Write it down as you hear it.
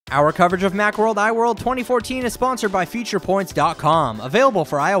Our coverage of Macworld iWorld 2014 is sponsored by FeaturePoints.com, available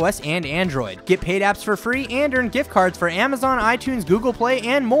for iOS and Android. Get paid apps for free and earn gift cards for Amazon, iTunes, Google Play,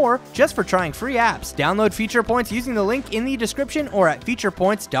 and more just for trying free apps. Download Feature Points using the link in the description or at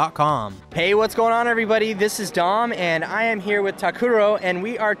FeaturePoints.com. Hey, what's going on, everybody? This is Dom, and I am here with Takuro, and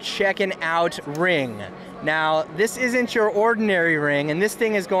we are checking out Ring. Now, this isn't your ordinary Ring, and this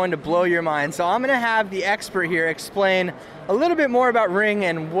thing is going to blow your mind. So I'm going to have the expert here explain a little bit more about Ring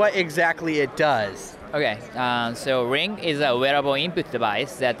and what exactly it does. Okay, so Ring is a wearable input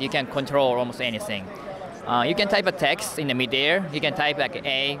device that you can control almost anything. You can type a text in the midair. You can type like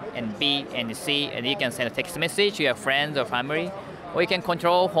A and B and C, and you can send a text message to your friends or family. Or you can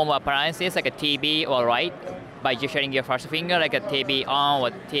control home appliances like a TV or light by gesturing your first finger, like a TV on or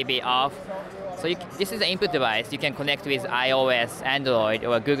TV off. So this is an input device. You can connect with iOS, Android,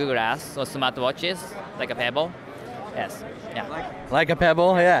 or Google Glass, or smartwatches, like a Pebble. Yes. Yeah. Like a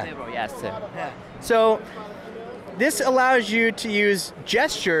Pebble, yeah. Pebble, yes. Yeah. So this allows you to use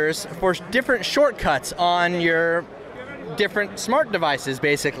gestures for different shortcuts on your different smart devices,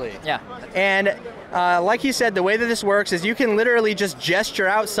 basically. Yeah. And like you said, the way that this works is you can literally just gesture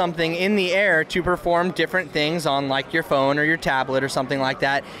out something in the air to perform different things on like your phone or your tablet or something like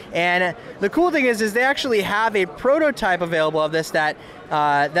that. And the cool thing is they actually have a prototype available of this that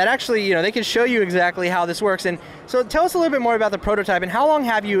actually, you know, they can show you exactly how this works. And so tell us a little bit more about the prototype and how long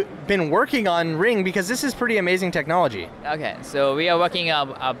have you been working on Ring, because this is pretty amazing technology. Okay, so we are working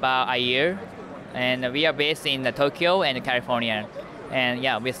about a year, and we are based in Tokyo and California. And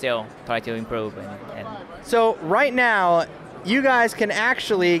yeah, we still try to improve. So right now, you guys can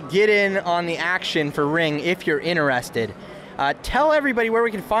actually get in on the action for Ring if you're interested. Tell everybody where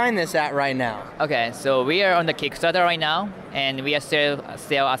we can find this at right now. Okay, so we are on the Kickstarter right now, and we are still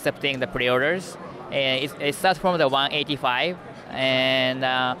accepting the pre-orders. It starts from the 185, and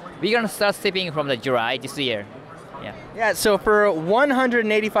we're gonna start shipping from the July this year. Yeah, so for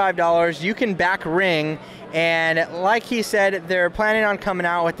 $185, you can back Ring, and like he said, they're planning on coming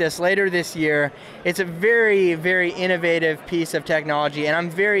out with this later this year. It's a very, very innovative piece of technology, and I'm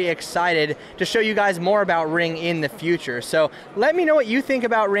very excited to show you guys more about Ring in the future. So let me know what you think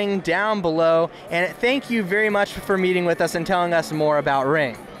about Ring down below, and thank you very much for meeting with us and telling us more about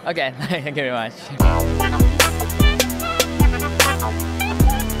Ring. Okay, thank you very much.